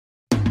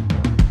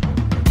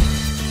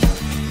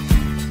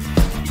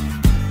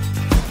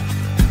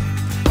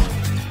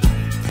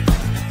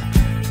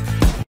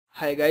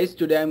Hi guys,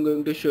 today I'm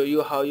going to show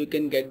you how you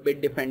can get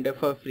Bitdefender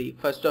for free.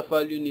 First of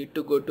all, you need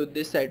to go to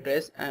this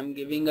address. I'm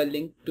giving a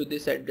link to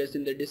this address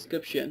in the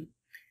description.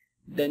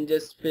 Then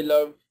just fill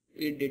out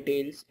your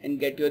details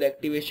and get your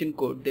activation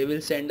code. They will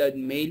send a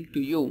mail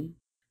to you.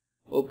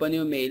 Open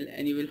your mail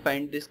and you will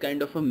find this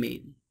kind of a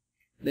mail.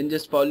 Then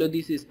just follow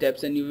these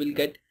steps and you will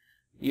get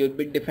your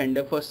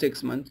Bitdefender for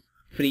 6 months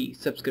free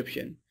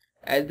subscription.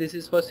 As this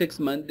is for 6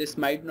 months, this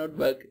might not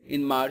work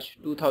in March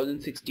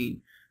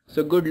 2016.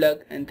 So good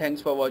luck and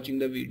thanks for watching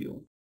the video.